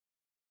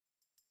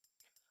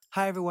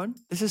Hi everyone,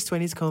 this is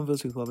 20s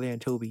Convos with Wale and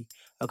Toby,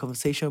 a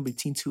conversation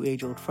between two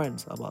age-old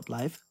friends about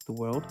life, the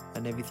world,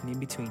 and everything in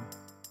between.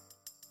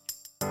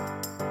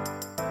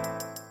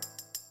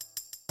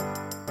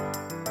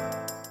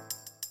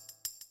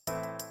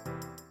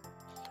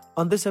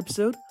 On this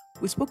episode,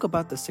 we spoke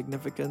about the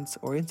significance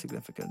or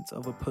insignificance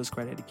of a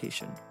postgrad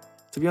education.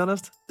 To be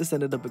honest, this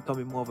ended up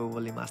becoming more of a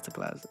Wale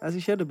masterclass, as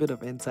he shared a bit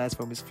of insights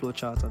from his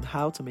flowchart on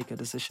how to make a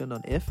decision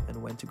on if and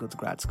when to go to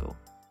grad school.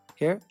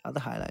 Here are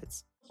the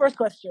highlights. First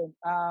question.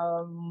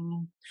 I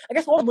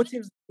guess what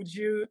motives would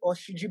you or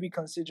should you be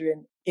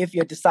considering if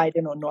you're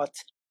deciding or not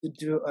to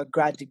do a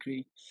grad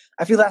degree?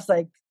 I feel that's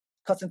like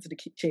cutting to the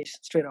chase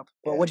straight up.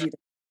 But what do you think?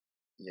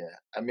 Yeah,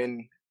 I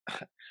mean,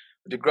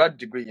 the grad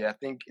degree, I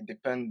think it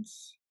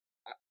depends.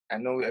 I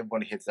know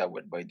everybody hates that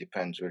word, but it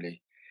depends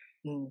really.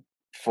 Mm.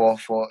 For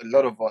a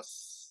lot of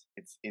us,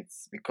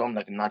 it's become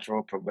like a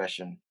natural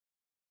progression,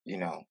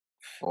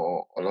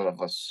 for a lot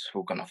of us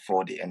who can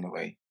afford it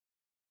anyway.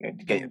 To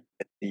get your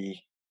PhD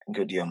and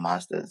go do your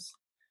masters,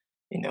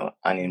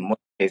 and in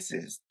most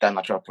cases, that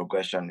natural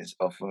progression is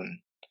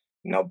often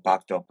not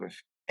backed up with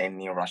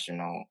any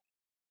rational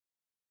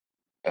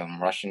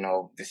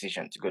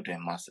decision to go do a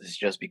master's. It's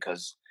just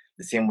because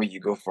the same way you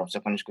go from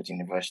secondary school to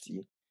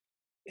university,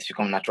 it's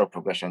become natural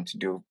progression to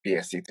do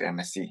BSc to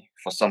MSc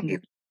for some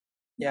people.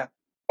 Yeah.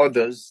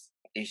 Others,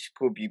 it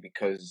could be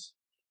because,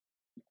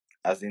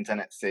 as the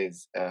internet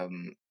says,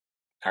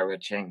 career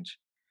change.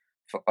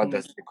 For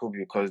others, it could be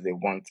because they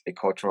want a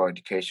cultural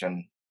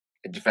education,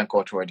 a different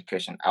cultural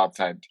education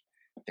outside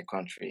the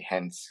country,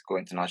 hence go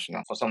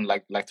international. For some,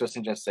 like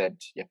Tosin just said,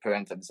 your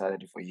parents have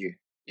decided it for you.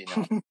 It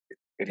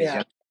is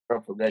your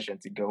natural progression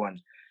to go on.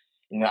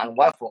 And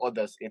while for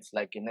others, it's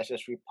like a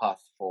necessary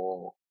path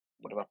for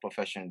whatever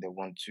profession they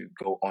want to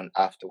go on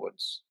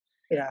afterwards.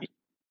 Yeah.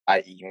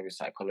 I.e., maybe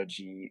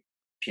psychology,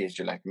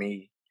 PhD like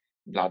me,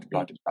 blah,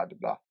 blah, blah, blah,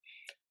 blah.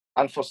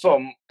 And for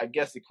some, I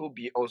guess it could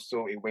be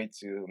also a way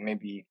to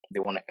maybe they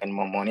want to earn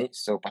more money.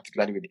 So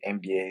particularly with the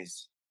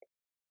MBAs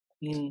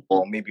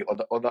or maybe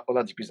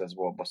other degrees as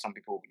well. But some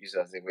people use it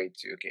as a way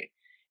to,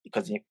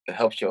 because it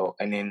helps your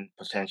earning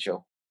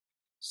potential.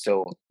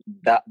 So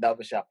that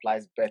obviously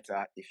applies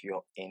better if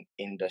you're in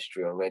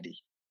industry already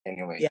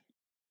anyway. Yeah.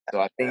 So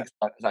I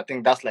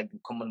think that's like the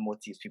common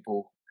motives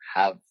people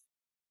have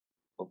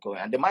for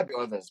going. And there might be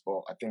others,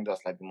 but I think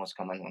that's like the most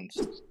common ones.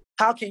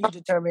 How can you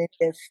determine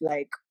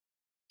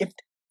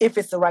if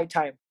it's the right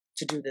time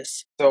to do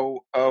this?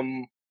 So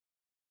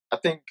I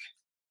think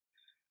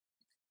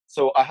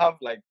I have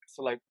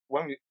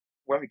when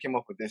we came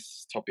up with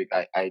this topic,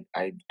 I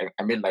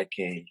made like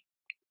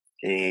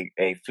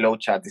a flow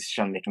chart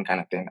decision making kind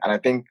of thing. And I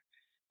think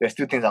there's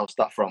two things I'll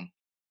start from,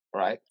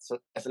 right? So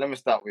let me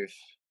start with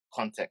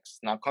context.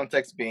 Now,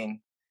 context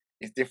being,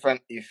 it's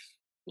different if,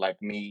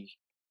 like me,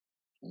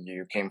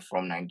 you came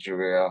from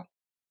Nigeria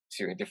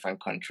to a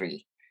different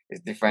country.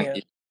 It's different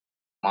if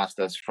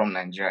masters from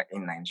Nigeria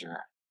in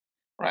Nigeria,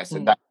 right? So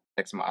that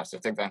takes matters. So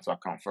take that into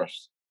account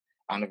first.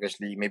 And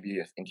obviously, maybe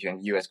you're in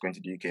the US going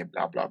to the UK,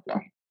 blah, blah, blah.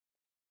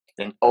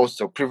 Then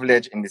also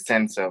privilege in the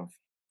sense of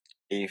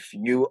if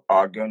you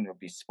are going to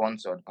be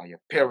sponsored by your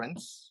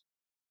parents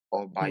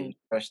or by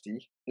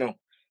university. No,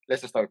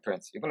 let's just start with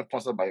parents. You're going to be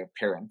sponsored by your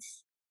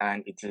parents,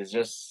 and it is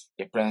just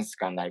your parents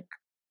can like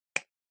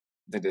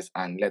do this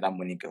and let that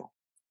money go.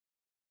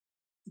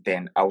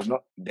 Then I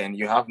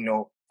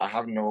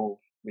have no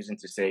reason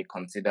to say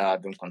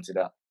don't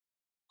consider,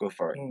 go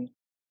for it.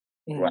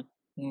 Right.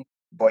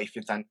 But if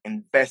it's an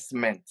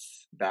investment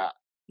that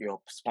your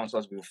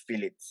sponsors will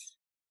feel it,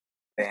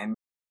 then you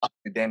have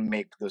to then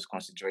make those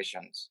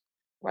considerations,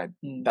 right?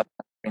 That's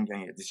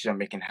bringing your decision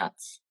making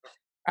hats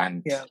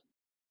and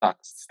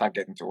start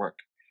getting to work.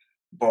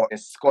 But a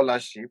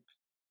scholarship,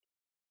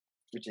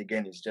 which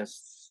again is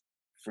just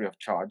free of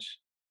charge,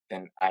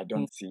 then I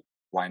don't see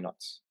why not.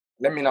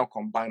 Let me now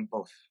combine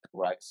both,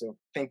 right? So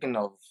thinking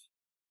of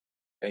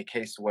a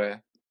case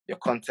where your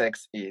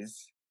context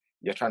is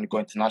you're trying to go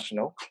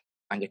international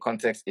and your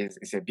context is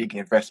it's a big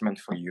investment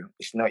for you.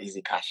 It's not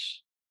easy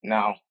cash.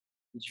 Now,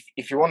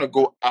 if you want to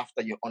go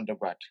after your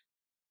undergrad,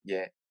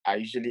 I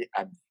usually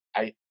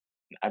I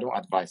don't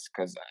advise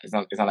because it's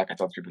not like I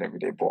talk to people every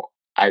day, but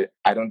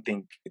I don't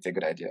think it's a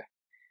good idea.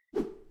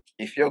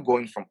 If you're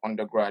going from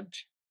undergrad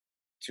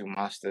to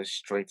master's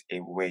straight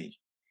away,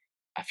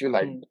 I feel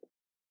like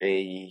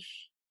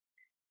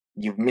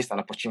you've missed an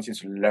opportunity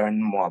to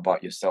learn more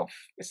about yourself.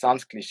 It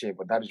sounds cliche,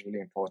 but that is really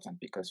important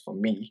because for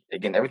me,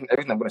 again, everything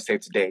I'm going to say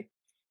today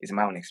is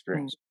my own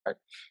experience. Right?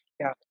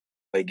 Yeah.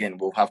 But again,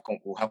 we'll have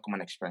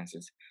common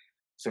experiences.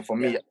 So for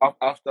me,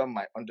 after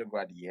my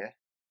undergrad year,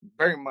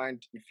 bear in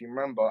mind, if you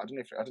remember, I don't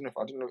know if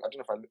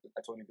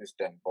I told you this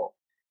then, but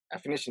I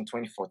finished in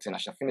 2014. I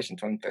should finish in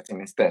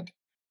 2013 instead.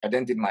 I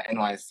then did my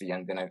NYSC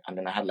and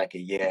then I had like a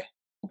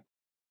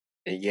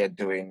year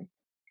doing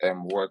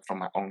work from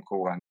my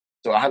uncle, and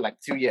so I had like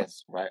 2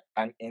 years, right?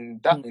 And in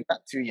that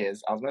 2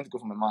 years, I was meant to go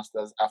for my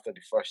master's after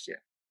the first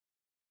year.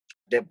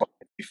 But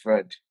I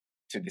deferred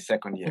to the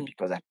second year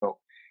because I felt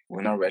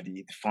we're not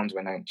ready, the funds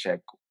were not in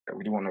check,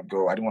 really want to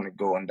go. I don't want to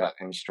go under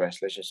any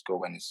stress. Let's just go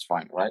when it's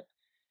fine, right?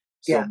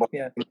 So, but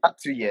in that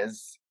 2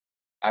 years,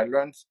 I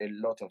learned a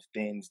lot of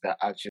things that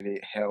actually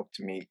helped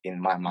me in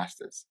my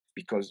masters.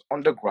 Because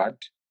undergrad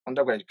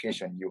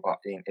education, you are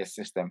in a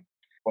system.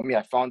 For me,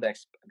 I found that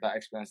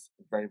experience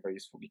very, very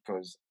useful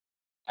because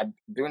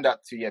during that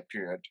 2-year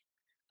period,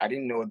 I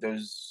didn't know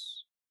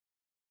those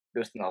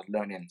things I was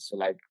learning. So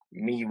like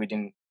me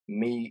reading,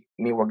 me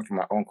working for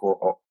my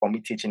uncle, or me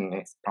teaching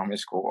in primary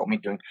school, or me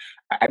doing,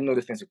 I know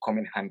those things will come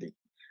in handy.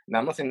 Now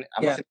I'm not saying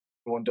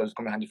everyone does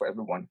come in handy for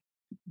everyone,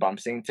 but I'm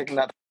saying taking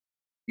that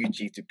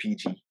UG to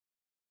PG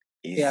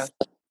is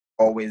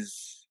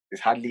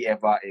hardly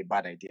ever a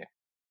bad idea,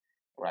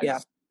 right? Yeah.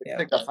 So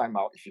take that time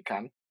out if you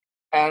can.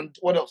 And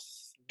what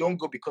else? Don't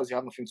go because you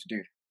have nothing to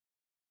do.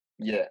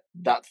 Yeah,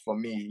 that for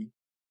me.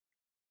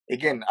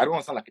 Again, I don't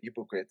want to sound like a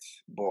hypocrite,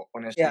 but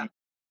honestly,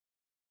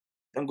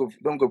 don't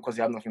go because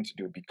you have nothing to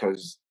do.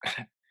 Because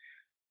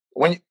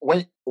when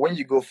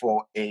you go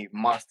for a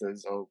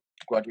master's or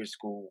graduate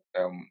school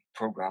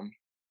program,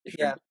 if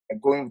you're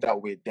going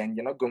that way, then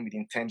you're not going with the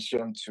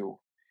intention to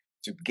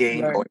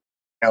gain or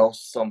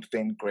else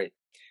something great.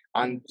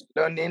 And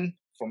learning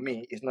for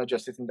me is not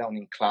just sitting down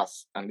in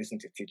class and listening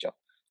to teacher.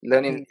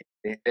 Learning is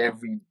an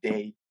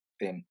everyday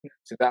thing.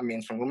 So that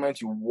means from the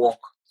moment you walk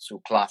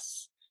to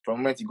class, from the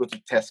moment you go to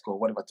Tesco or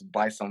whatever to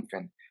buy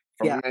something,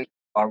 from the moment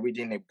you are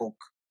reading a book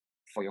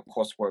for your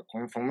coursework,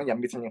 from when you're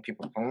meeting new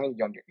people, from when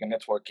you're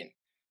networking,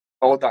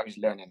 all that is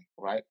learning,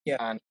 right?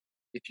 And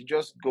if you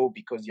just go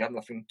because you have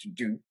nothing to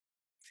do,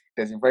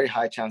 there's a very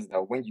high chance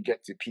that when you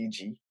get to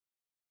PG,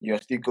 you're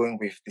still going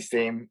with the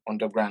same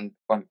undergrad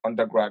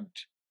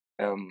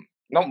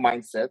not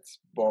mindset,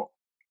 but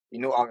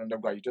our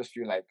undergrad, you just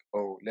feel like,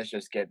 oh, let's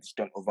just get this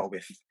done over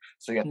with.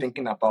 So you're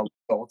thinking about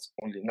results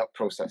only, not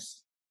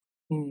process,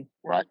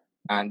 right?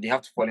 And you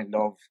have to fall in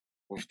love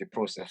with the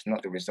process,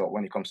 not the result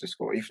when it comes to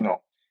school. If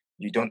not,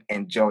 you don't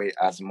enjoy it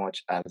as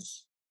much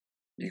as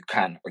you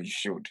can or you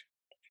should.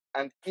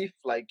 And if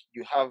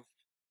you have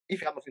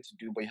nothing to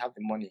do but you have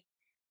the money,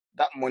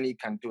 that money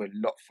can do a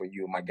lot for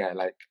you, my guy.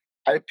 Like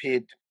we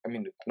paid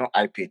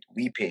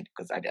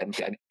because I didn't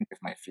pay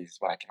my fees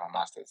when I came my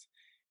masters.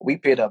 We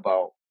paid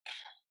about,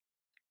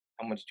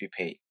 how much did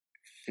we pay?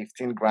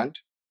 15 grand,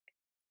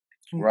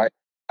 right?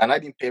 And I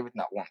didn't pay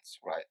everything at once,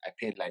 right? I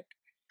paid like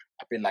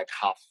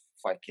half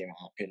if I came.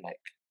 I paid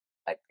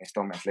like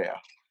installments later.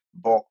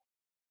 But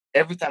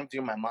every time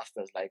during my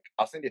masters, like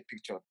I'll send a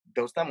picture.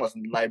 There was time I was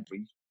in the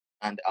library,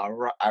 and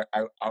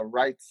I'll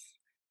write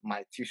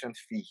my tuition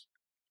fee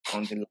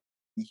on the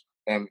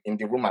in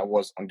the room I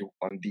was on the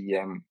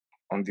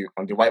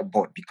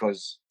whiteboard,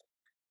 because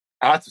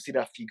I had to see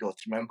that figure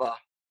to remember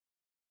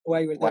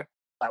why you were there.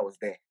 I was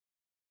there,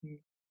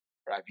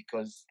 right?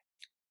 Because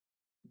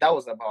that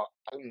was about,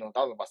 I don't know,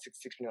 that was about 6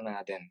 million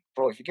naira then,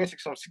 bro. If you give me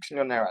 6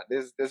 million naira,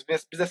 there's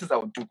businesses I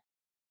would do,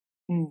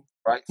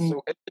 right?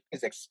 So everything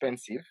is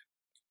expensive,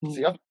 so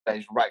you have that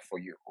is right for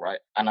you, right?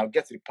 And I'll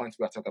get to the point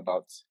where I talk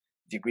about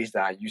degrees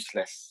that are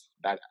useless,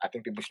 that I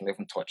think people shouldn't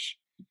even touch,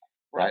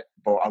 right?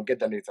 But I'll get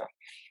that later.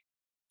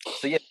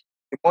 So yeah,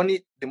 the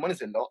money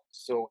is a lot.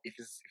 So if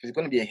it's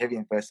going to be a heavy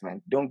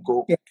investment, don't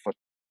go for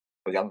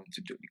the other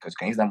to do, because you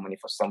can use that money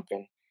for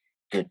something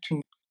good,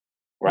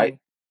 right?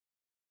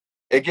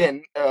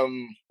 Again,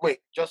 wait,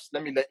 just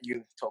let me let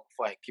you talk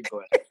before I keep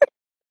going.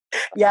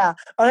 Yeah,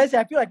 honestly,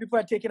 I feel like people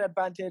are taking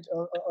advantage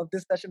of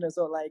this session as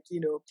well. Like,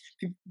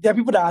 there are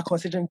people that are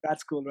considering grad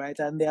school, right?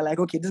 And they're like,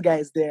 okay, this guy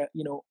is there,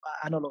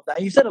 and all of that.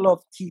 And you said a lot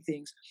of key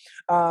things.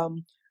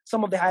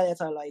 Some of the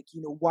highlights are like,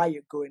 why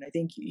you're going. I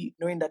think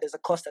knowing that there's a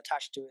cost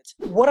attached to it.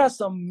 What are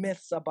some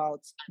myths about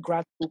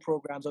grad school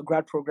programs or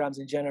grad programs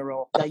in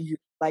general that you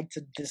like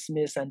to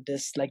dismiss and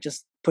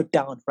just put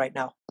down right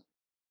now?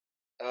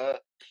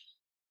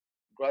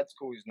 Grad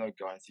school is not a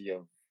guarantee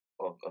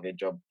of a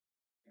job.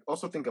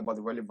 Also think about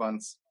the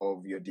relevance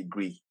of your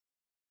degree,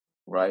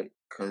 right?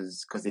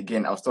 Because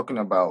again, I was talking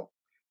about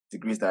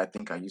degrees that I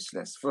think are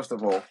useless. First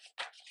of all,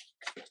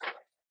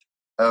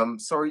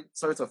 sorry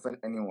to offend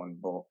anyone,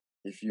 but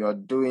if you're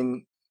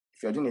doing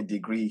a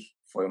degree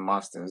for a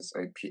master's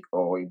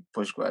or a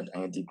postgrad,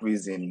 and your degree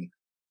is in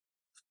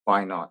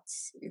fine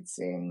arts, it's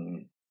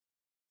in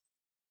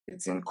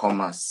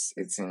commerce,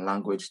 it's in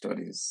language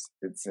studies,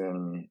 it's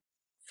in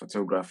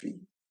photography,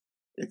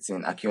 it's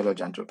in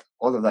archaeology,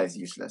 all of that is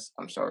useless.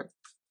 I'm sorry.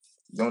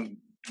 Don't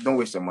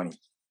waste your money.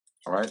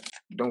 All right?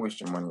 Don't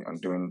waste your money on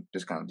doing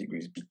this kind of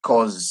degrees,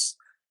 because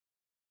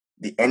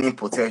the earning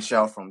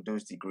potential from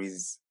those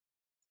degrees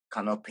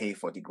cannot pay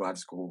for the grad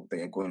school that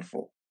you're going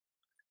for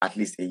at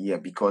least a year.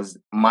 Because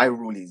my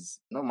rule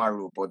is, not my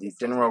rule, but the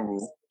general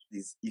rule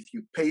is, if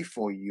you pay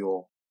for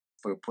your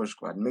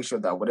postgrad, make sure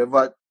that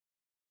whatever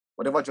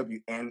job you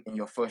earn in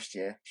your first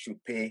year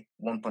should pay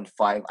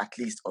 1.5 at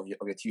least of your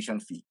tuition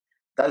fee.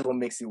 That's what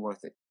makes it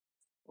worth it,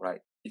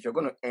 right? If you're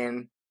going to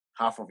earn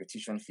half of your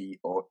tuition fee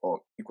or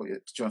equal your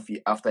tuition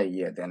fee after a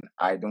year, then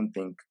I don't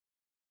think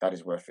that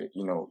is worth it.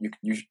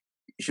 You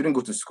shouldn't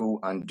go to school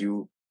and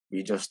do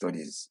religious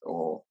studies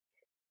or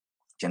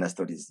gender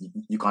studies.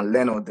 You can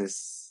learn all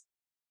this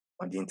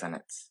on the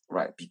internet,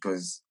 right?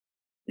 Because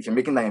if you're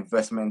making that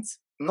investment,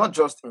 not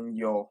just in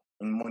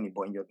money,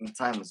 but in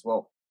time as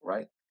well,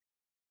 right?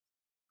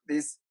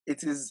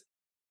 It is,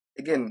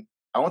 again,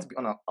 I want to be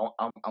honest.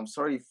 I'm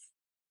sorry if,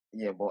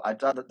 yeah, but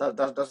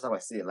that's how I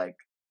say it. Like,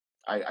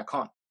 I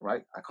can't,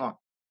 right? I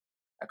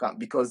can't,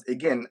 because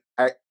again,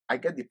 I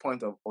get the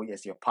point of, oh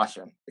yes, your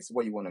passion, it's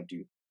what you want to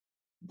do,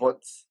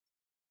 but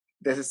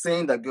there's a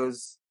saying that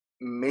goes,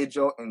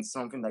 major in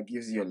something that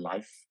gives you a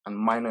life and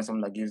minor in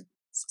something that gives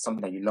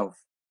something that you love,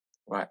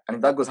 right? And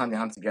if that goes hand in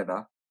hand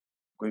together,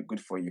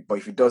 good for you. But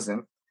if it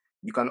doesn't,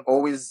 you can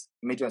always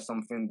major in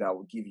something that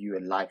will give you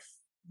a life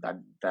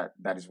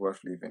that is worth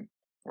living,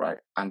 right?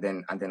 And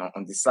then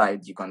on the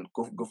side, you can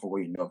go for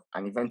what you love,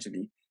 and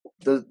eventually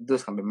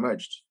those can be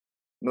merged,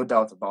 no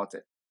doubt about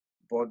it.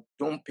 But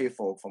don't pay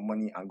for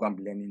money and go and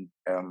be learning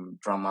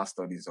drama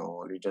studies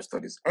or religious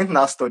studies. Anything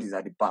that studies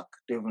at the back,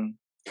 they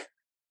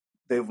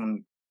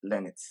even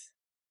learn it.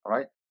 All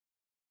right,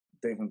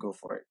 they even go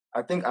for it.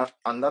 I think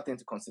another thing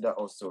to consider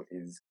also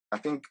is, I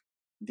think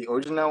the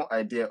original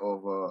idea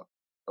of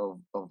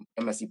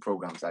MSc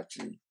programs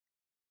actually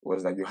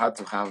was that you had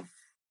to have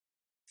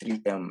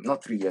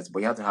not 3 years, but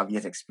you had to have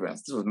years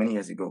experience. This was many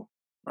years ago,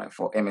 right,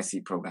 for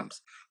MSc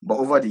programs. But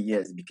over the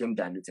years, it became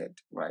diluted,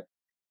 right?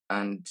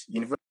 And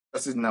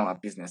universities now are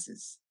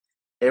businesses.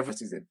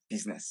 Everything is a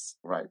business,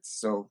 right?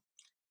 So,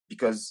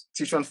 because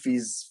tuition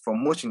fees for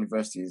most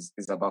universities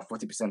is about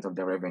 40% of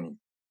their revenue,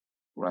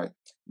 right?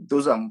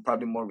 Those are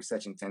probably more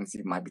research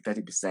intensive, might be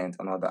 30%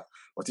 and all that.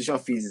 But tuition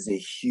fees is a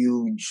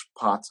huge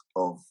part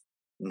of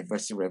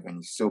university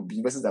revenue. So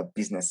universities are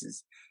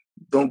businesses.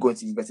 Don't go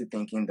into university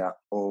thinking that,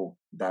 oh,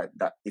 that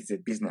it's a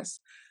business.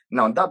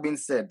 Now, that being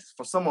said,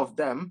 for some of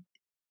them,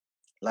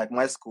 like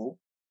my school,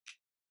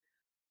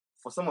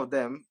 for some of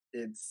them,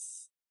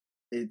 it's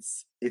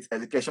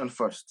education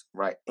first,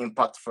 right?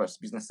 Impact first,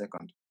 business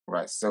second,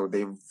 right? So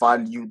they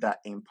value that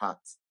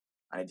impact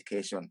and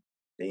education.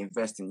 They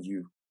invest in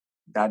you.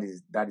 That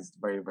is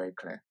very, very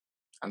clear,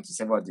 and to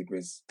several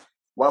degrees.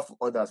 While for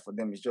others, for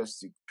them, it's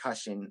just to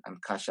cash in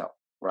and cash out,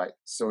 right?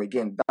 So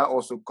again, that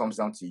also comes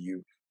down to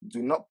you.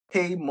 Do not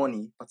pay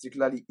money,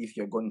 particularly if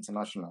you're going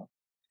international,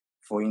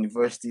 for a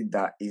university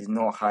that is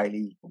not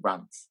highly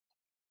ranked.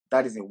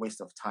 That is a waste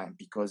of time,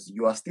 because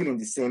you are still learning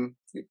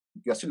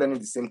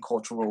the same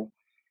cultural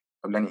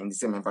learning in the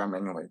same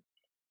environment anyway.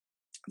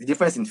 The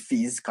difference in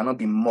fees cannot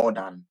be more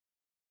than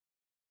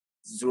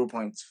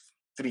 0.3.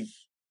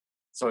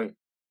 Sorry,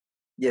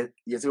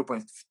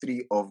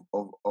 0.3 of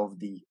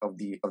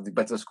the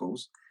better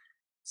schools.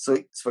 So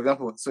for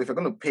example, if you're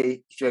going to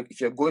pay,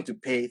 if you're going to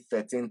pay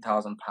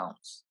 £13,000,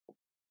 you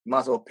might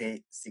as well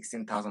pay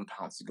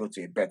 £16,000 to go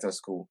to a better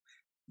school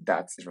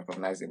that is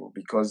recognizable,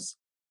 because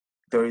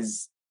there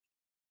is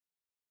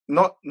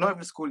not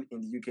every school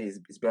in the UK is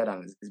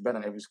better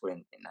than every school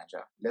in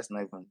Nigeria. Let's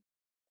not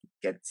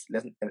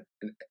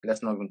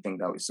even think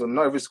that way. So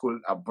not every school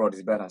abroad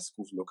is better than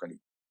schools locally,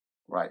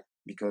 right?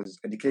 Because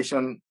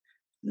education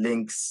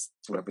links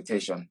to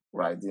reputation,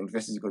 right? The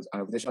university goes,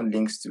 and reputation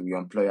links to your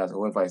employers,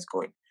 whoever is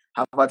going.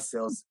 Harvard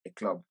sells a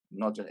club,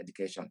 not just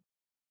education,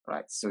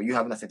 right? So you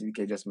having a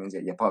certificate just means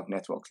that you're part of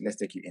networks. Let's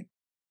take you in.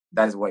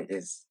 That is what it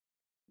is,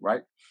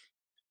 right?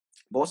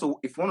 But also,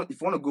 if you want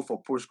to go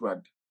for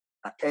postgrad,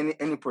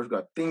 any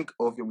postgrad, think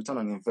of your return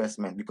on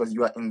investment, because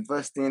you are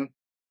investing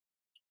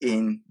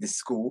in the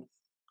school,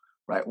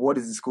 right? What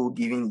is the school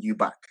giving you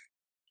back,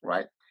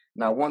 right?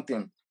 Now, one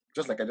thing,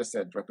 just like I just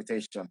said,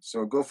 reputation.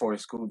 So go for a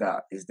school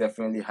that is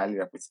definitely highly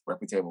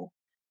reputable,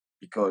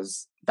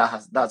 because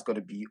that's got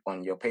to be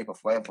on your paper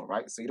forever,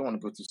 right? So you don't want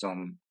to go to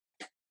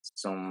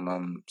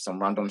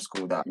some random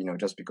school that,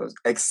 just because.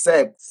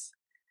 Except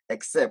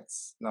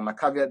now, my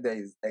caveat there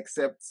is,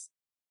 except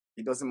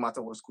it doesn't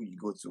matter what school you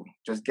go to,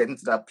 just getting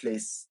to that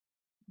place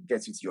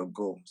gets you to your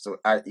goal. So,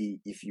 i.e.,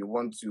 if you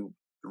want to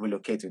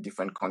relocate to a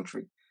different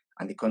country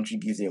and the country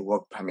gives you a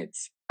work permit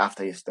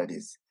after your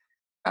studies,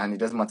 and it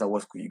doesn't matter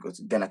what school you go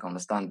to, then I can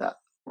understand that,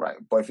 right?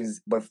 But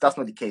if that's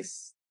not the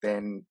case,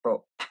 then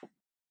bro,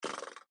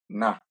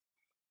 nah.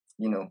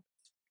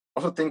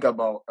 Also think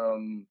about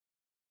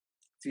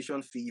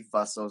tuition fee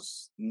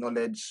versus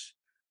knowledge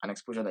and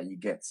exposure that you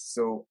get.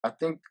 So I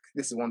think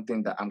this is one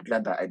thing that I'm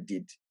glad that I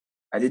did.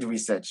 I did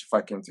research before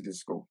I came to this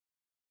school.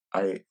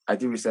 I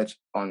did research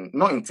on,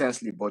 not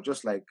intensely, but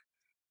just like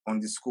on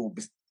the school,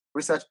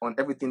 research on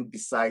everything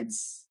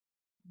besides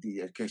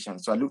the education.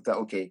 So I looked at,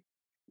 okay,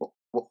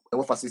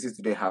 what facilities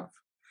do they have?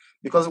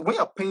 Because when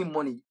you're paying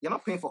money, you're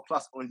not paying for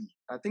class only.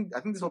 I think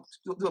this is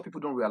what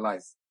people don't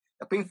realize.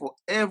 You're paying for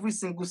every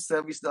single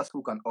service that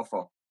school can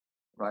offer,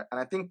 right?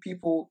 And I think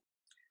people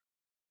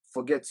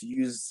forget to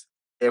use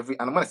and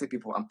when I say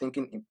people, I'm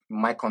thinking in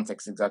my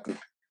context exactly,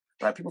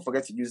 right? People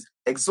forget to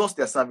exhaust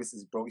their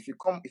services, bro. If you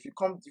go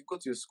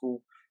to your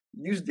school,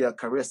 use their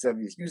career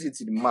service, use it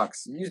to the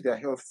max, use their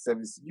health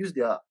service, use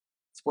their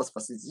sports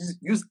facilities,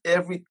 use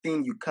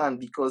everything you can,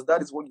 because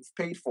that is what you've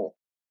paid for,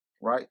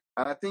 right?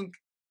 And I think,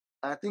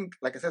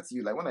 like I said to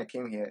you, like when I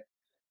came here,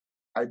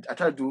 I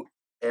try to do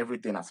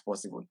everything as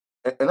possible.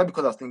 And not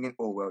because I was thinking,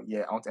 oh well,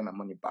 yeah, I want to earn my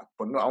money back.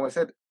 But no, I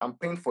said I'm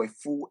paying for a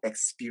full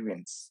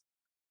experience,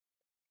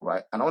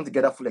 right? And I want to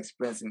get that full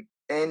experience in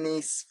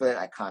any sphere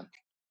I can,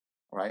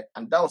 right?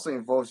 And that also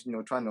involves,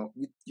 trying to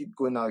you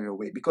going out of your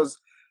way, because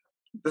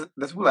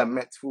there's people I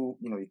met who,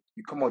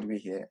 you come all the way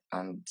here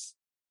and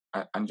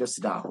just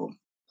sit down at home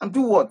and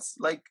do what?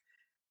 Like,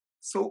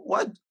 so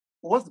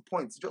what's the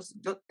point? Just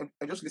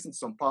listen to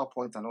some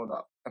PowerPoint and all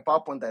that. A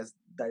PowerPoint that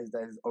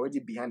is already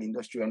behind the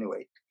industry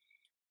anyway.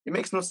 It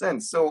makes no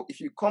sense. So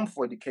if you come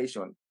for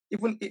education,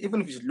 even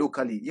if it's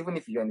locally, even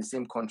if you're in the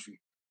same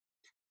country,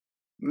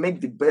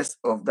 make the best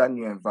of that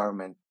new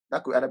environment.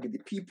 That could either be the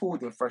people,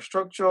 the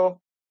infrastructure,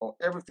 or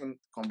everything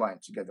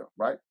combined together,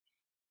 right?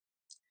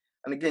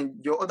 And again,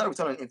 your other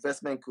return on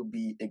investment could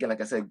be, again,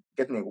 like I said,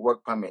 getting a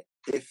work permit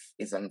if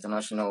it's an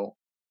international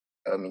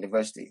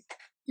university.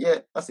 Yeah,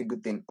 that's a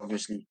good thing,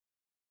 obviously.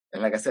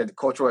 And like I said,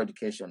 cultural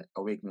education,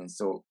 awakening.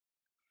 So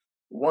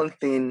one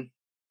thing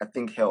I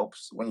think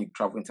helps when you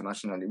travel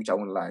internationally, which I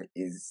won't lie,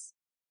 is,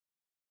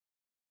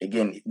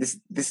 again, this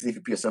is if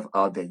you put yourself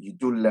out there, you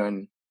do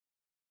learn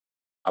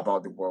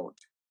about the world.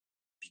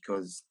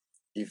 Because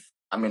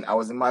I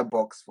was in my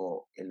box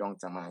for a long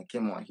time, and I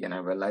came out here and I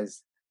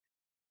realized,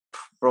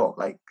 bro,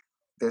 like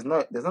there's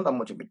not that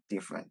much of a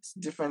difference.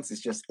 Difference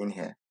is just in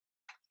here.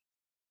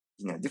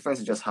 Difference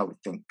is just how we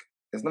think.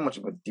 There's not much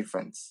of a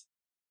difference,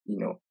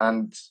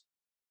 and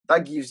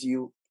that gives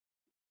you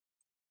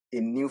a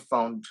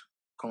newfound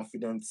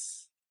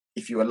confidence.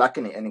 If you are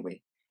lacking it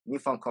anyway,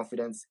 newfound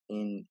confidence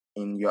in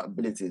your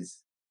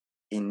abilities,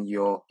 in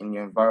your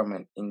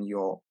environment, in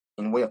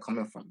where you're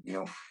coming from,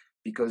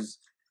 because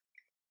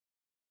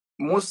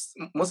most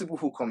people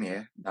who come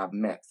here that I've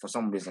met, for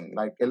some reason,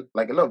 like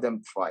a lot of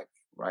them thrive,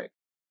 right?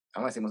 I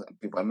want to say most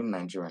people, I mean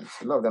Nigerians,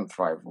 a lot of them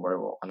thrive very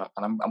well, and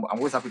I'm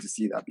always happy to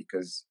see that,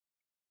 because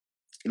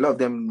a lot of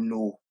them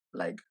know,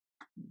 like,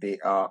 they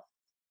are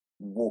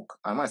woke.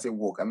 I might say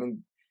woke, I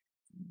mean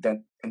that,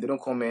 and they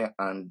don't come here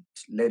and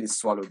let it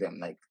swallow them.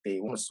 Like, they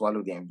want to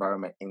swallow the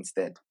environment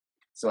instead.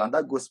 So, and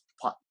that goes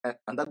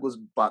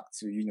back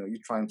to you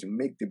trying to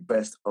make the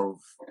best of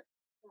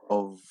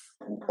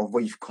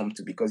what you've come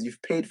to, because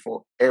you've paid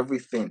for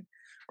everything,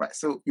 right?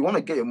 So you want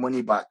to get your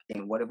money back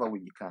in whatever way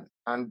you can,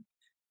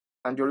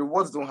 and your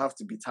rewards don't have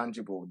to be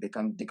tangible. They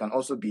can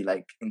also be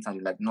like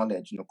intangible, like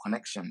knowledge,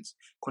 connections.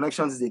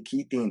 Connections is a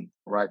key thing,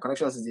 right?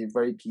 Connections is a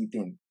very key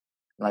thing.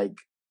 Like,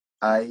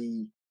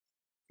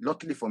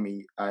 luckily for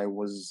me, I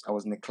was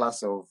in a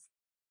class of,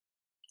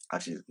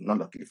 actually not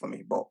luckily for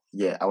me, but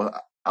yeah, I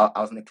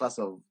was in a class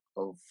of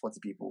 40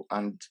 people,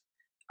 and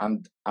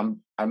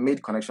I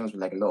made connections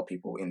with like a lot of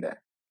people in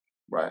there,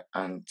 right?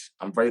 And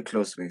I'm very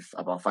close with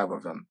about 5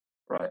 of them,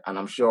 right? And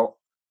I'm sure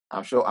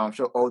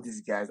all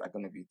these guys are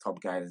going to be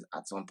top guys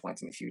at some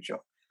point in the future.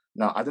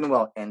 Now, I don't know where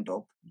I'll end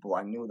up, but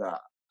I know that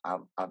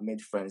I've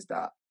made friends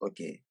that,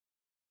 okay,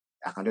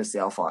 I can just say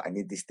how far I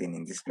need this thing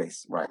in this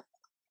place, right?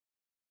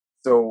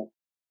 So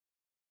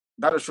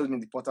that just shows me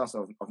the importance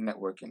of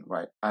networking,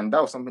 right? And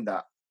that was something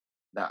that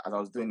as I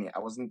was doing it, I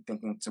wasn't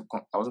thinking too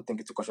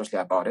consciously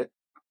about it,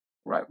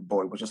 right?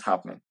 But it was just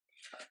happening.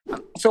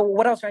 So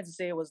what I was trying to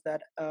say was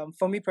that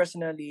for me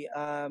personally,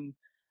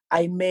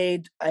 I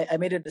made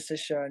a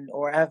decision,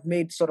 or I've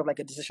made sort of like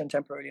a decision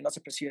temporarily not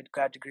to pursue a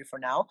grad degree for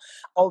now,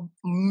 or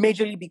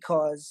majorly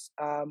because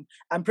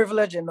I'm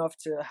privileged enough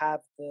to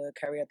have the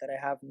career that I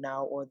have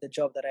now, or the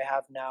job that I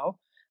have now,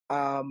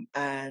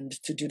 and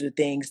to do the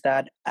things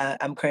that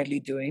I'm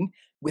currently doing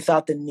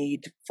without the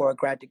need for a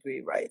grad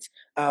degree, right?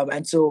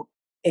 And so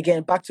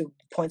again, back to the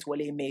points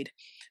Wale made.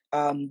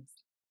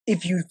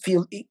 If you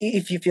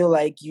feel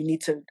like you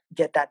need to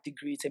get that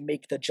degree to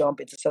make the jump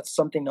into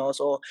something else,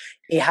 or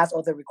it has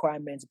other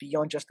requirements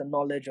beyond just the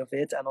knowledge of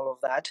it and all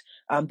of that,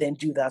 then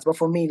do that. But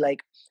for me,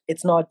 like,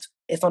 it's not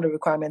a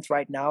requirement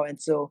right now,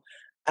 and so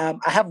I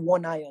have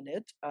one eye on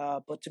it.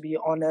 But to be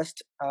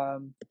honest,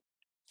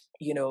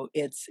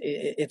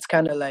 it's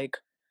kind of like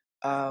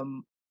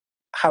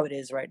how it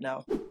is right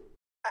now.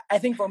 I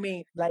think for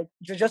me, like,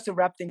 just to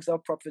wrap things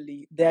up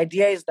properly, the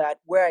idea is that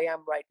where I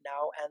am right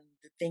now and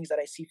the things that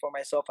I see for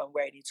myself and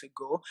where I need to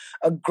go,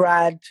 a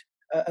grad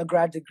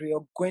degree,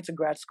 or going to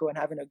grad school and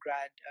having a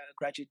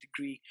graduate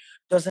degree,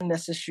 doesn't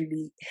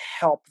necessarily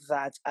help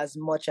that as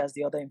much as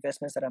the other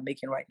investments that I'm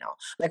making right now.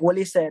 Like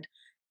Wale said,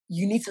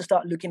 you need to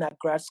start looking at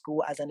grad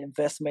school as an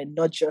investment,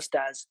 not just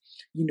as,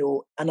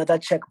 another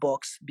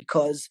checkbox,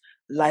 because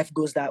life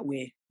goes that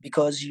way.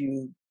 Because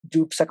you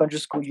do secondary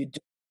school, you do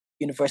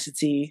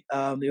university,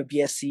 your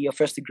BSc, your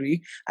first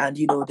degree, and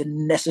the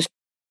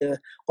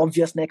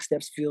obvious next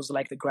steps feels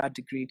like the grad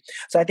degree.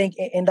 So I think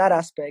in that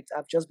aspect,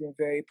 I've just been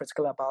very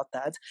particular about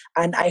that.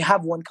 And I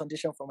have one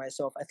condition for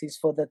myself, at least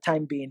for the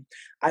time being.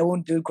 I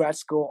won't do grad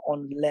school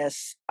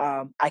unless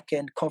I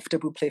can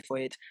comfortably pay for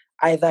it.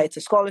 Either it's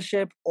a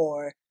scholarship,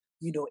 or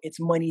it's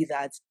money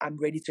that I'm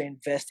ready to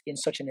invest in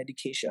such an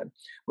education,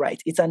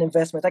 right? It's an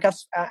investment. Like,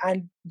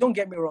 and don't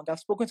get me wrong, I've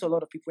spoken to a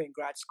lot of people in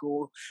grad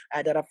school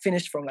that have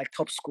finished from like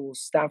top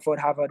schools, Stanford,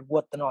 Harvard,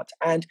 whatnot.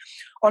 And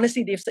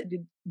honestly, they've said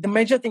the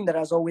major thing that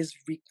has always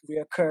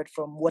reoccurred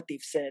from what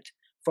they've said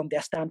from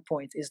their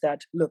standpoint is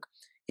that, look,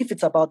 if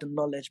it's about the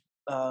knowledge,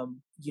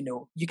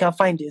 you can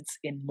find it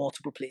in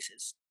multiple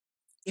places.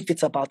 If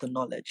it's about the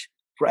knowledge,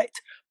 right?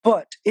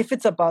 But if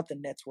it's about the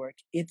network,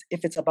 if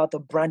it's about the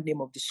brand name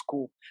of the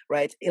school,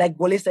 right? Like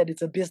Wale said,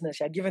 it's a business.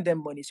 You're giving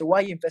them money. So why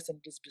are you investing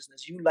in this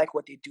business? You like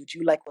what they do. Do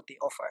you like what they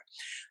offer?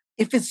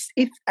 If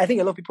I think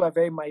a lot of people are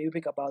very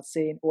myopic about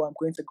saying, "Oh, I'm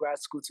going to grad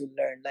school to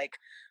learn." Like,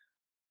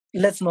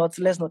 let's not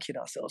kid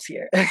ourselves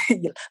here.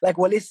 Like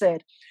Wale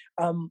said,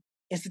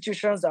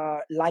 institutions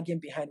are lagging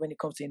behind when it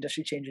comes to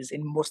industry changes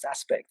in most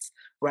aspects,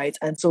 right?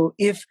 And so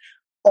if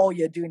all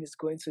you're doing is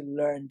going to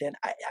learn, then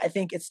I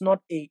think it's not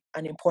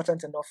an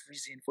important enough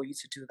reason for you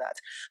to do that.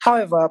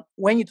 However,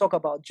 when you talk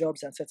about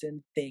jobs and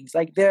certain things,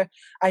 like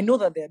I know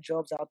that there are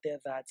jobs out there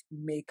that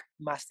make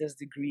master's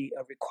degree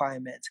a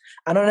requirement.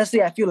 And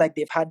honestly, I feel like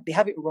they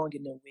have it wrong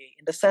in a way,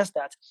 in the sense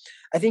that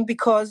I think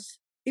because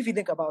if you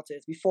think about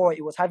it, before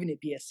it was having a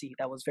BSc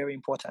that was very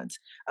important.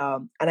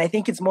 And I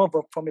think it's more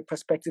from a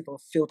perspective of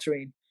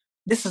filtering.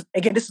 This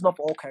is not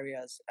for all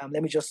careers.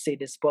 Let me just say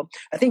this, but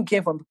I think it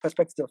came from the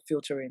perspective of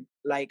filtering.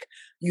 Like,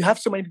 you have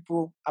so many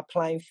people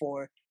applying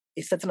for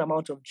a certain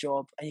amount of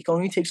job, and you can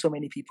only take so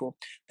many people.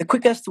 The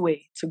quickest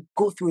way to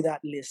go through that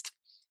list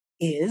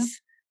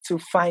is to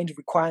find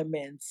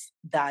requirements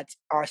that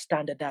are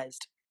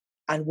standardized.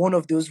 And one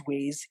of those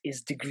ways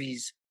is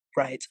degrees,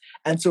 right?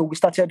 And so we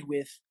started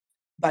with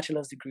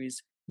bachelor's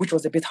degrees, which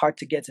was a bit hard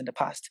to get in the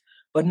past.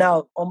 But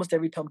now almost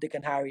every Tom, Dick,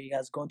 and Harry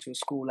has gone to a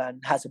school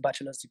and has a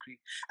bachelor's degree.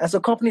 And so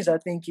companies are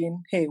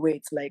thinking, hey,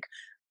 wait, like,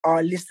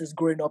 our list is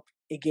growing up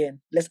again.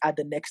 Let's add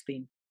the next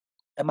thing,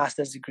 a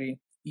master's degree.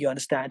 You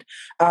understand?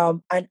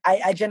 And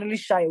I generally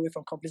shy away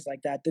from companies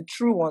like that. The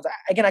true ones,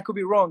 again, I could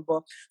be wrong,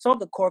 but some of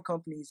the core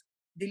companies,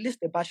 they list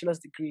a bachelor's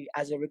degree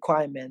as a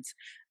requirement,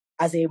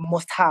 as a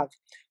must-have.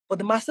 But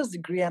the master's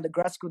degree and the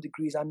grad school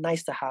degrees are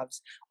nice to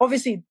haves.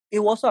 Obviously, it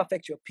will also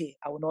affect your pay.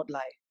 I will not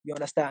lie. You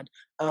understand?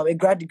 A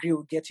grad degree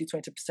will get you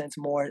 20%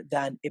 more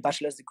than a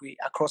bachelor's degree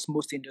across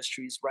most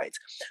industries, right?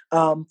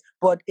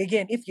 But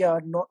again, if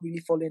you're not really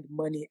following the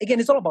money, again,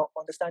 it's all about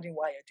understanding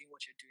why you're doing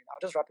what you're doing. I'll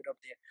just wrap it up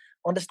there.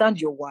 Understand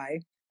your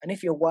why. And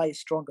if your why is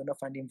strong enough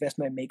and the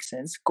investment makes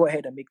sense, go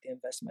ahead and make the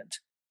investment,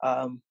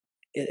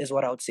 is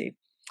what I would say.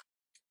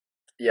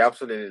 Yeah,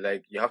 absolutely.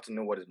 Like, you have to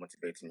know what is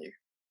motivating you.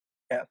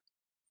 Yeah.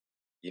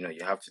 You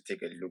have to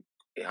take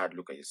a hard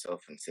look at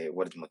yourself and say,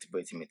 what is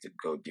motivating me to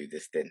go do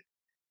this thing,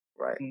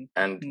 right?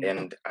 Mm-hmm.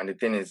 And the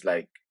thing is,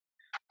 like,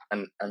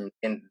 and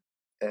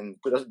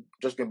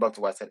just going back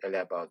to what I said earlier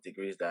about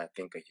degrees that I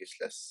think are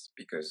useless,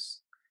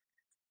 because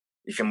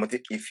if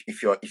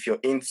you're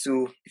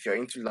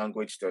into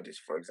language studies,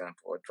 for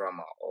example, or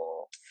drama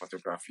or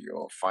photography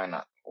or fine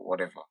art or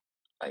whatever,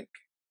 like,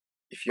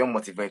 if you're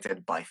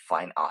motivated by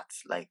fine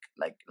arts, like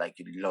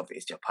you love it,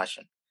 it's your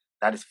passion,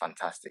 that is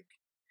fantastic.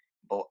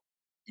 But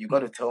you got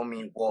to tell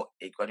me what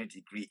a graduate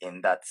degree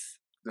in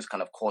those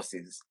kind of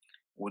courses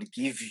would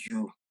give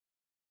you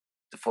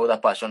to follow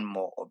that passion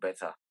more or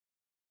better.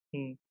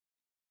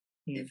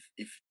 If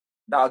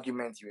that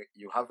argument,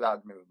 you have that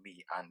argument with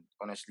me, and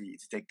honestly,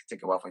 it's take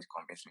a while for you to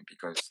convince me,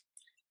 because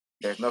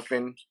there's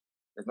nothing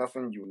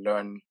you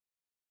learn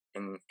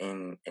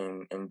in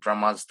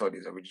drama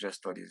studies or religious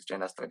studies,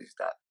 gender studies,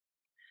 that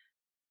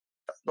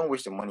don't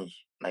waste your money.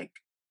 Like,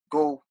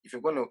 go, if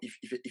you're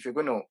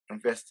going to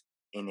invest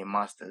in a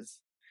master's,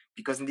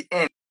 because in the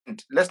end,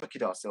 let's not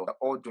kid ourselves,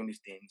 we're all doing these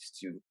things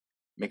to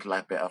make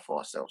life better for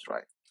ourselves,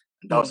 right?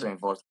 And that also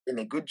involves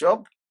getting a good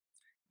job,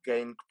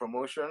 getting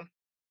promotion,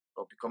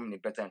 or becoming a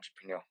better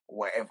entrepreneur,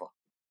 whatever.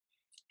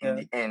 In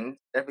the end,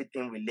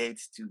 everything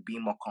relates to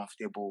being more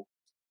comfortable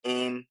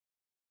in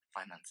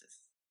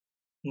finances.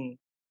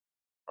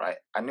 Right?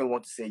 I know you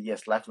want to say,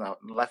 yes, life not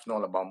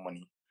all about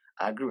money.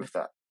 I agree with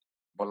that.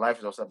 But life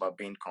is also about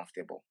being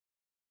comfortable.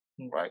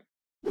 Right?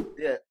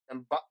 Yeah,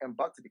 and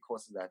back to the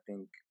courses that I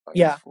think are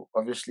useful.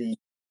 Obviously,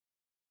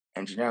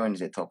 engineering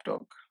is a top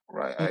dog,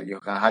 right? You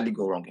can hardly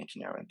go wrong in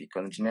engineering,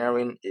 because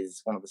engineering is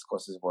one of those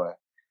courses where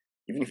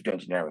even if you do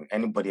engineering,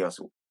 anybody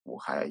else will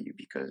hire you,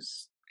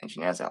 because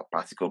engineers are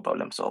practical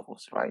problem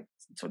solvers, right?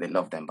 So they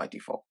love them by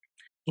default,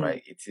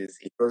 right?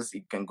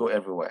 It can go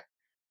everywhere,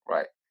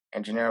 right?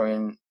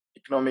 Engineering,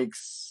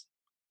 economics,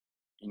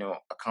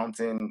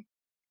 accounting,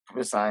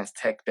 computer science,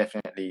 tech,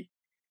 definitely.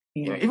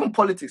 Even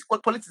politics.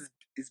 What politics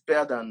is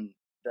better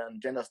than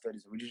gender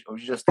studies or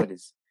religious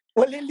studies.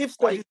 Well, they leave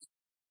studies.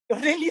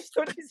 They leave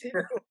studies.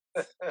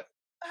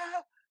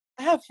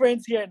 I have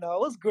friends here now.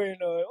 What's going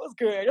on?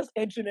 I'm just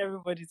entering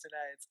everybody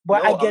tonight.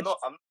 But no,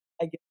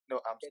 I get.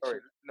 I'm sorry.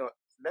 No,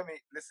 let me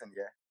listen.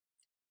 Yeah,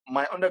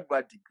 my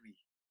undergrad degree.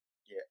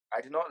 Yeah,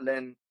 I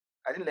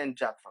didn't learn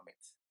jack from it,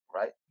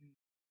 right?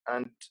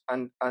 And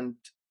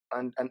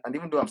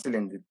even though I'm still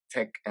in the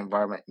tech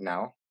environment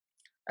now,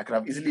 I could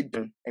have easily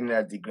done any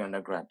other degree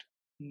undergrad.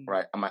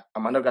 right? And my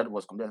undergrad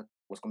was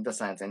computer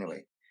science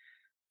anyway.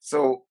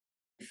 So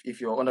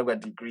if your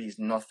undergrad degree is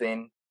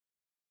nothing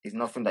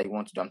that you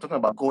want to do, I'm talking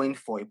about going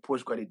for a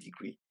postgraduate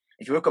degree.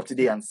 If you wake up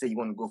today and say you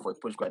want to go for a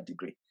postgrad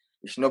degree,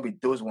 it should not be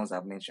those ones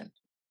I've mentioned.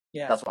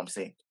 Yeah. That's what I'm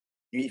saying.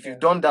 If you've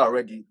done that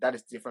already, that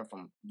is different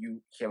from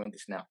you hearing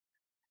this now.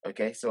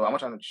 Okay, so I'm not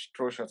trying to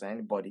throw shots at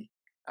anybody.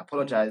 I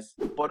apologize,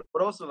 but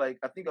also, like,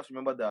 I think I should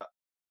remember that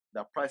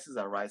the prices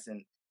are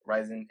rising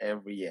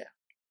every year.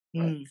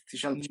 Right?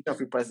 Tuition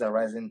fee prices are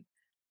rising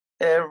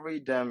every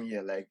damn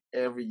year, like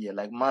every year.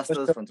 Like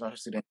masters for international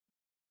students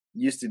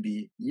used to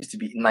be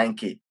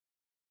 9K.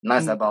 Now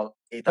it's about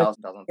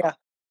 8,000. Yeah.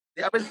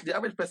 The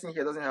average person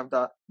here doesn't have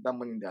that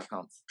money in their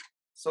accounts.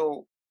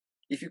 So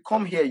if you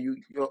come here, you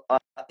are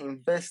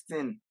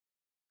investing.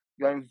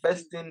 You are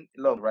investing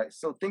a lot, right?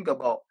 So think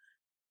about,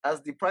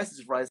 as the price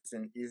is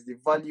rising, is the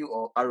value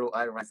or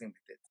ROI rising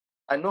with it?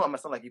 I know I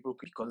must sound like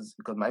hypocrite because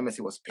my MSc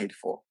was paid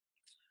for,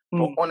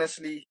 but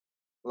honestly,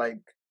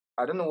 like,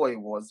 I don't know what it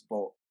was,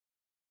 but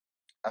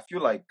I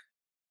feel like,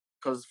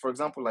 because for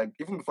example, like,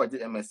 even before I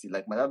did MSc,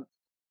 like, my dad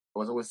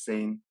was always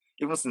saying,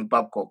 even since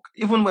Babcock,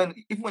 even when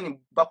in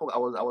Babcock I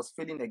was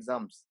failing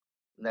exams,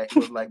 like, it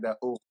was like that.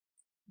 Oh,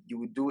 you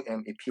would do a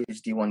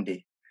PhD one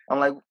day. I'm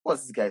like,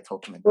 what's this guy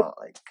talking about?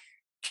 Like,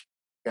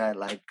 guy,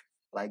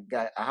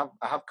 guy, I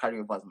have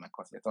carryovers in my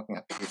course. They're talking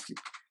about PhD.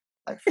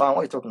 Like, fam, what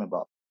are you talking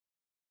about?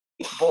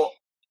 But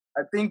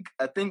I think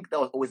that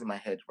was always in my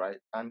head, right?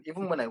 And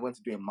even when I went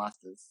to do a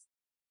master's,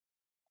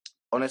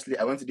 honestly,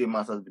 I went to do a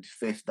master's with the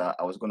faith that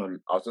I was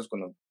just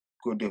gonna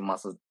go do a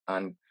master's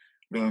and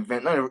not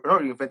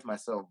reinvent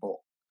myself, but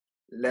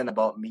learn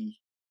about me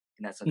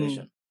in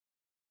isolation.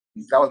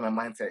 That was my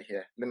mindset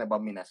here. Learn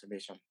about me in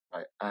isolation,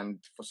 right?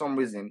 And for some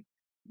reason,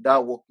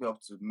 that woke me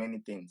up to many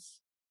things.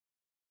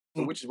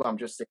 So, which is what I'm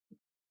just saying.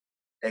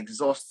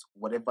 Exhaust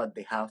whatever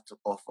they have to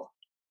offer.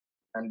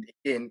 And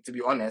again, to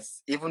be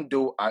honest, even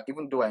though I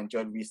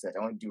enjoyed research,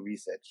 I want to do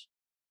research,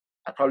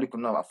 I probably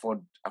could not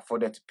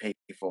afforded to pay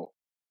for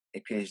a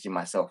PhD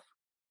myself.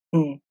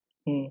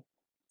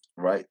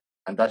 Right?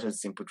 And that's just the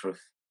simple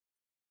truth.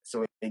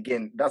 So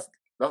again, that's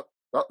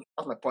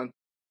my point.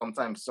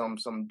 Sometimes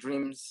some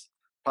dreams,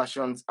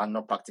 passions are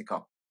not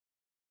practical.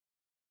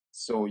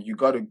 So you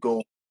got to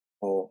go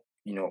for,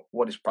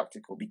 what is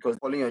practical, because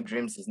following your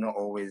dreams is not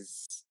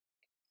always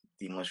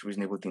the most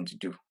reasonable thing to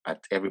do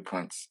at every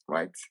point,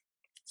 right?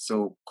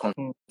 So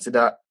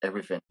consider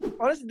everything.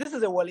 Honestly, this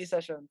is a Wally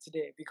session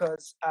today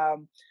because,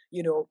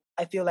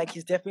 I feel like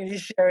he's definitely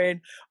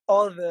sharing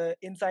all the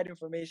inside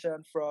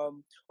information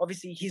from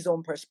obviously his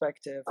own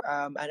perspective,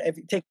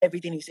 and take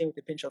everything he's saying with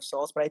a pinch of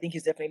salt. But I think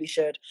he's definitely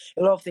shared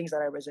a lot of things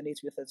that I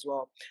resonate with as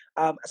well.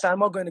 So I'm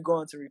not going to go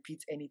on to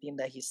repeat anything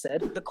that he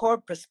said. The core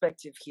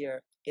perspective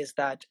here is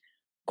that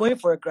going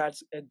for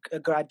a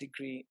grad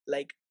degree,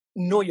 like,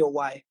 know your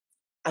why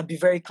and be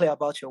very clear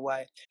about your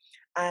why.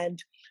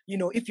 And,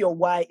 if your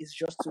why is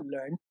just to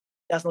learn,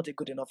 that's not a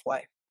good enough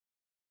why.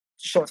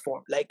 Short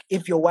form. Like,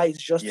 if your why is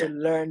just to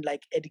learn,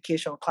 like,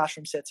 education,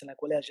 classroom setting,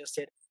 like what I just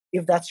said,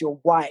 if that's your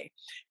why,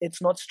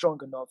 it's not strong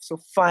enough. So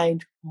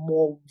find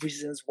more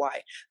reasons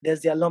why.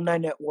 There's the alumni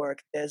network,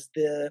 there's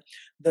the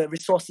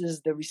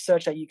resources, the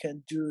research that you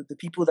can do, the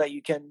people that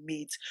you can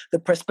meet, the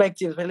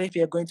perspective, especially if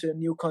you're going to a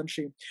new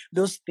country.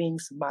 Those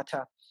things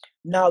matter.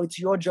 Now it's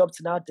your job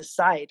to now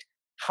decide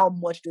how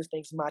much those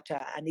things matter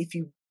and if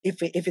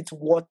it's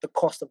worth the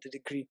cost of the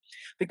degree.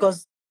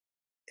 Because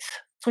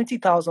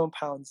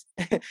 £20,000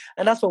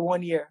 and that's for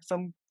 1 year.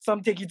 Some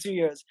take you 2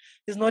 years.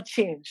 It's not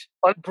change,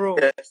 bro.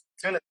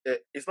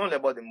 It's not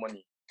about the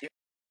money.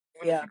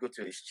 Even if you go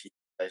to a cheap,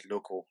 like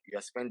local, you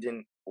are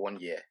spending 1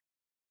 year,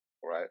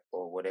 right,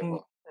 or whatever,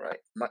 right?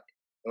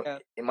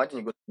 Imagine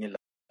you go to New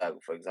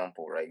York, for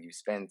example, right? You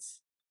spend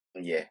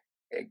 1 year.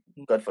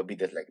 God forbid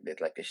there's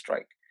like a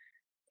strike,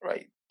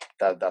 right?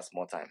 That's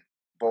more time.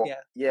 But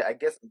I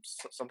guess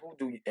some people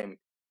do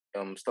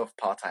stuff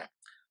part time.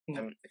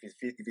 If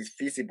it's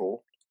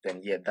feasible,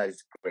 then that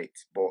is great.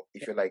 But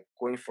if you're like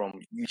going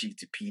from UG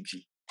to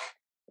PG,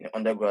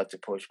 undergrad to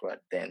postgrad,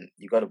 then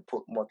you got to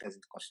put more things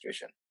into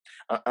consideration.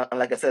 And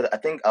like I said, I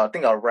think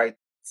I'll write.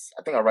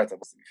 I'll write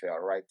about, to be fair. I'll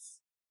write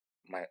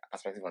my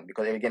perspective on,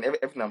 because again,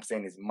 everything I'm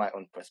saying is my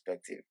own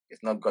perspective.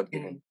 It's not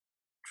God-given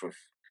truth.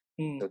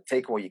 So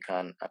take what you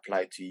can,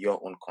 apply it to your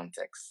own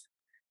context.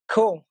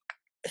 Cool.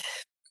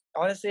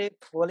 Honestly,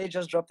 Wale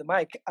just dropped the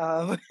mic.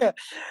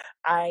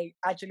 I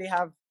actually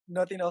have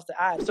nothing else to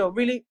add. So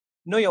really,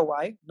 know your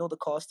why, know the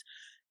cost.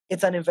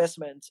 It's an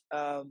investment,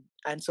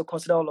 and so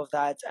consider all of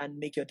that and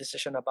make your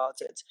decision about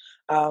it.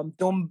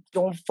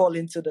 Don't fall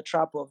into the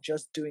trap of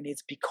just doing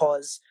it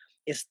because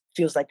it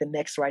feels like the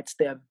next right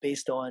step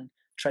based on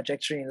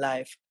trajectory in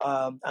life,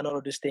 and all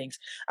of those things.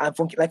 And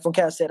like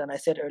Funke said, and I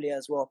said earlier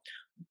as well,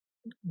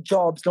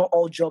 not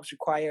all jobs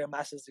require a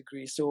master's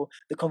degree. So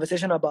the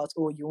conversation about,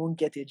 oh, you won't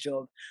get a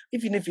job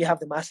even if you have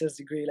the master's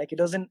degree, like, it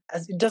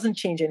doesn't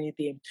change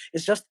anything.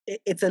 It's just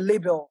it's a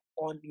label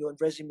on your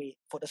resume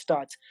for the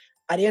start.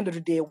 At the end of the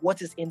day,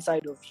 what is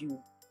inside of you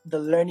the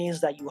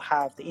learnings that you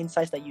have, the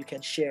insights that you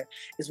can share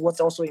is what's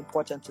also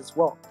important as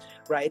well,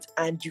 right?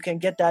 And you can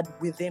get that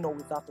within or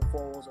without the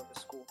four walls of the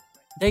school.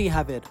 There you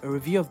have it, a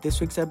review of this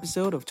week's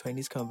episode of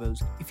 20s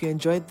Convos. If you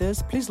enjoyed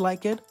this, please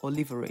like it or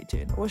leave a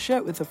rating, or share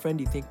it with a friend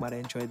you think might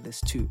have enjoyed this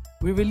too.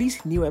 We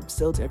release new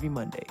episodes every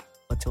Monday.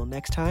 Until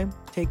next time,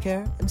 take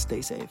care and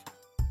stay safe.